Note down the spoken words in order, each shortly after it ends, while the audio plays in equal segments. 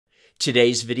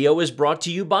Today's video is brought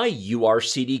to you by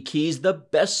URCD Keys, the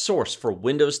best source for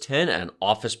Windows 10 and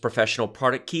Office Professional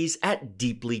product keys at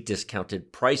deeply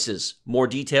discounted prices. More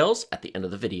details at the end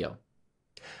of the video.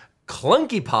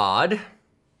 Clunky Pod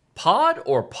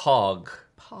or Pog?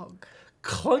 Pog.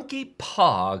 Clunky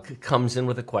Pog comes in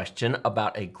with a question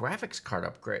about a graphics card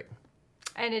upgrade.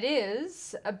 And it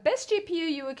is a best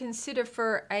GPU you would consider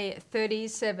for a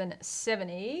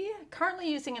 3770.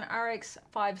 Currently using an RX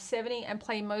 570 and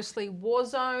play mostly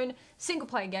Warzone, single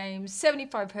player games,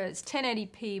 75Hz,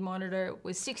 1080p monitor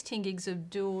with 16 gigs of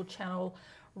dual channel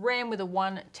RAM with a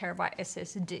 1TB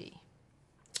SSD.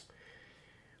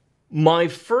 My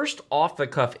first off the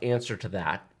cuff answer to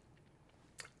that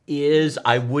is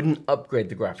I wouldn't upgrade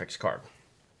the graphics card.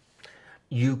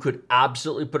 You could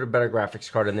absolutely put a better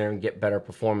graphics card in there and get better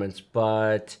performance,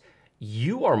 but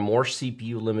you are more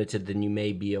CPU limited than you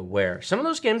may be aware. Some of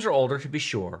those games are older, to be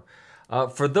sure.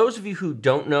 For those of you who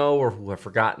don't know or who have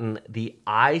forgotten, the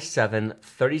i7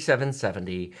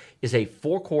 3770 is a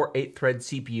 4-core, 8-thread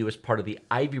CPU as part of the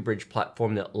Ivy Bridge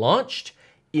platform that launched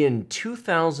in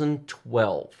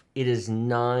 2012. It is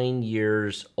 9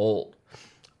 years old.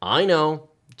 I know.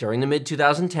 During the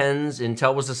mid-2010s,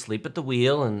 Intel was asleep at the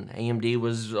wheel and AMD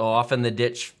was off in the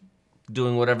ditch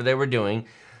doing whatever they were doing.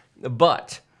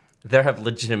 But there have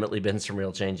legitimately been some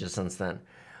real changes since then.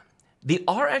 The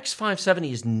RX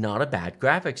 570 is not a bad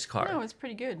graphics card. No, it's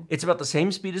pretty good. It's about the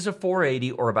same speed as a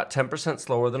 480 or about 10%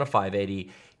 slower than a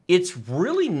 580. It's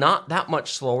really not that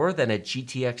much slower than a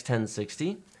GTX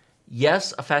 1060.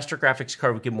 Yes, a faster graphics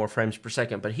card would give more frames per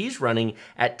second, but he's running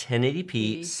at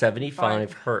 1080p,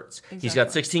 75 hertz. Exactly. He's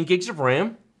got 16 gigs of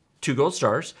RAM, 2 gold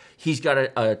stars. He's got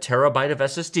a terabyte of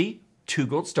SSD, 2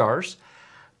 gold stars.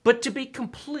 But to be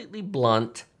completely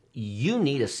blunt, you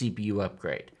need a CPU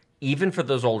upgrade, even for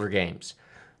those older games.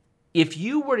 If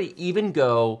you were to even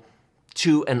go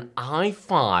to an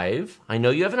i5, I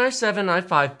know you have an i7,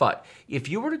 i5, but if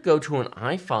you were to go to an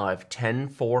i5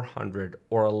 10400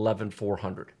 or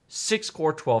 11400,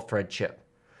 6-core, 12-thread chip,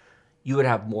 you would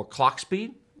have more clock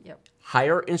speed,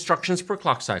 higher instructions per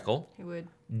clock cycle, You would.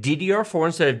 DDR4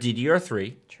 instead of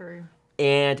DDR3, True.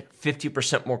 and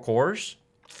 50% more cores.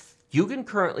 You can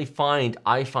currently find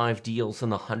i5 deals in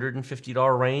the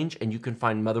 $150 range, and you can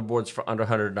find motherboards for under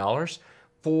 $100.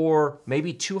 For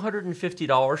maybe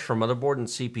 $250 for motherboard and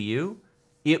CPU,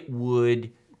 it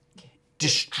would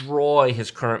destroy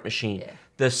his current machine. Yeah.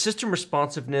 The system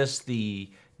responsiveness,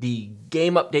 the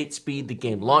game update speed, the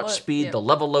game launch speed, the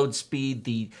level load speed,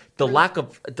 the lack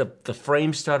of the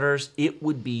frame stutters, it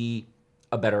would be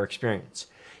a better experience.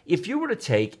 If you were to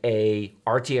take a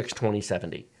RTX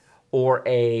 2070 or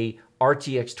a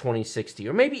RTX 2060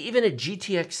 or maybe even a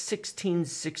GTX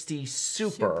 1660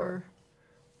 Super,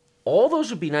 all those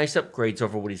would be nice upgrades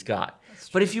over what he's got.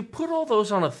 But if you put all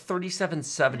those on a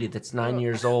 3770 that's 9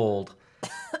 years old,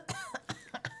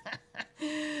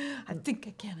 I think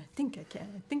I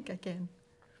can.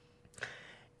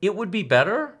 it would be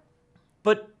better,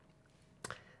 but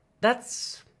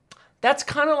that's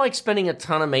kind of like spending a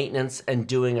ton of maintenance and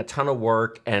doing a ton of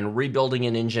work and rebuilding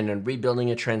an engine and rebuilding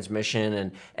a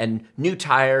transmission and new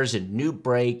tires and new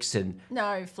brakes and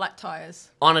No, flat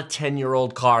tires. on a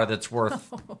 10-year-old car that's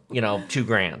worth,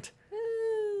 $2,000.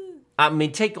 I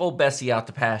mean, take old Bessie out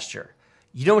to pasture.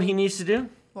 You know what he needs to do?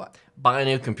 What? Buy a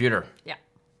new computer. Yeah.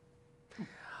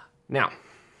 Now,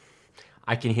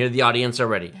 I can hear the audience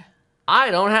already.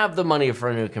 I don't have the money for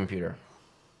a new computer.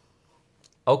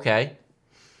 Okay.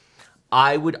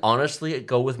 I would honestly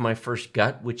go with my first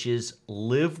gut, which is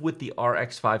live with the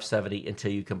RX 570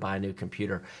 until you can buy a new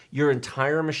computer. Your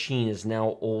entire machine is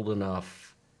now old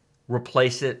enough.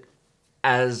 Replace it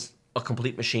as a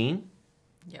complete machine.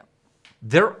 Yep.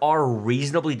 There are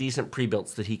reasonably decent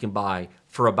pre-builts that he can buy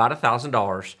for about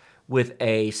 $1,000 with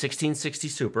a 1660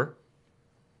 Super,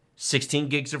 16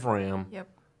 gigs of RAM. Yep.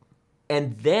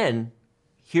 And then,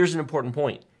 here's an important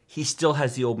point. He still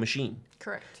has the old machine.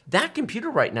 Correct. That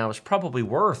computer right now is probably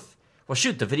worth, well,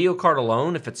 shoot, the video card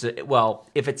alone, if it's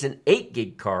an 8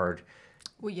 gig card.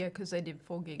 Well, yeah, because they did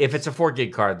 4 gigs. If it's a 4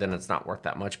 gig card, then it's not worth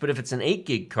that much. But if it's an 8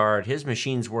 gig card, his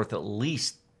machine's worth at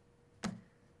least,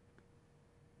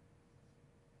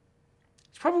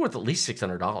 it's probably worth at least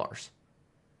 $600.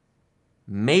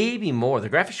 Maybe more. The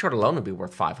graphics card alone would be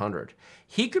worth $500.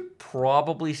 He could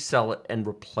probably sell it and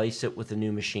replace it with a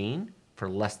new machine for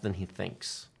less than he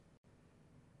thinks.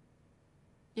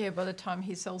 Yeah, by the time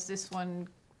he sells this one.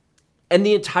 And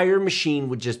the entire machine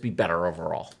would just be better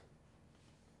overall.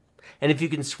 And if you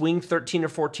can swing 13 or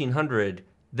 1400,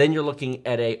 then you're looking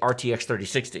at a RTX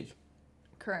 3060.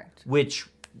 Correct. Which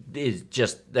is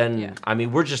just then, I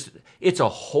mean, it's a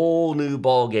whole new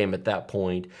ball game at that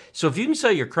point. So if you can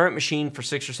sell your current machine for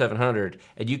 $600 or $700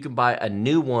 and you can buy a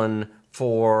new one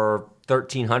for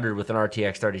 $1,300 with an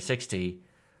RTX 3060,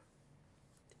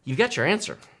 you've got your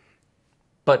answer.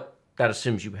 But that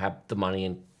assumes you have the money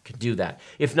and can do that.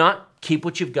 If not, keep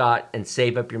what you've got and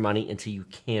save up your money until you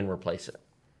can replace it.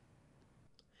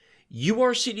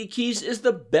 URCD Keys is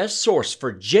the best source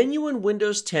for genuine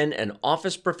Windows 10 and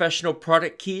Office Professional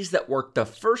product keys that work the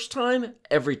first time,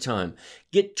 every time.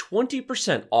 Get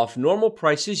 20% off normal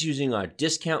prices using our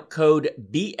discount code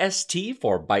BST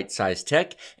for Byte Size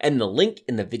Tech and the link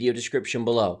in the video description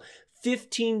below.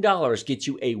 $15 gets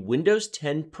you a Windows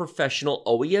 10 Professional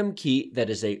OEM key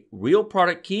that is a real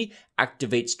product key,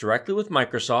 activates directly with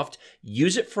Microsoft,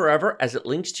 use it forever as it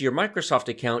links to your Microsoft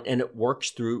account and it works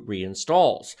through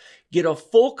reinstalls. Get a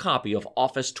full copy of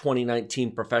Office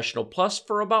 2019 Professional Plus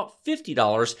for about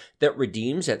 $50 that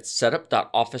redeems at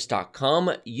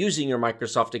setup.office.com using your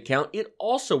Microsoft account. It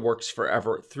also works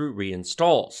forever through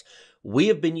reinstalls. We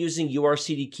have been using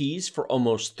URCD keys for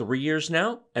almost 3 years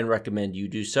now and recommend you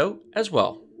do so as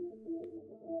well.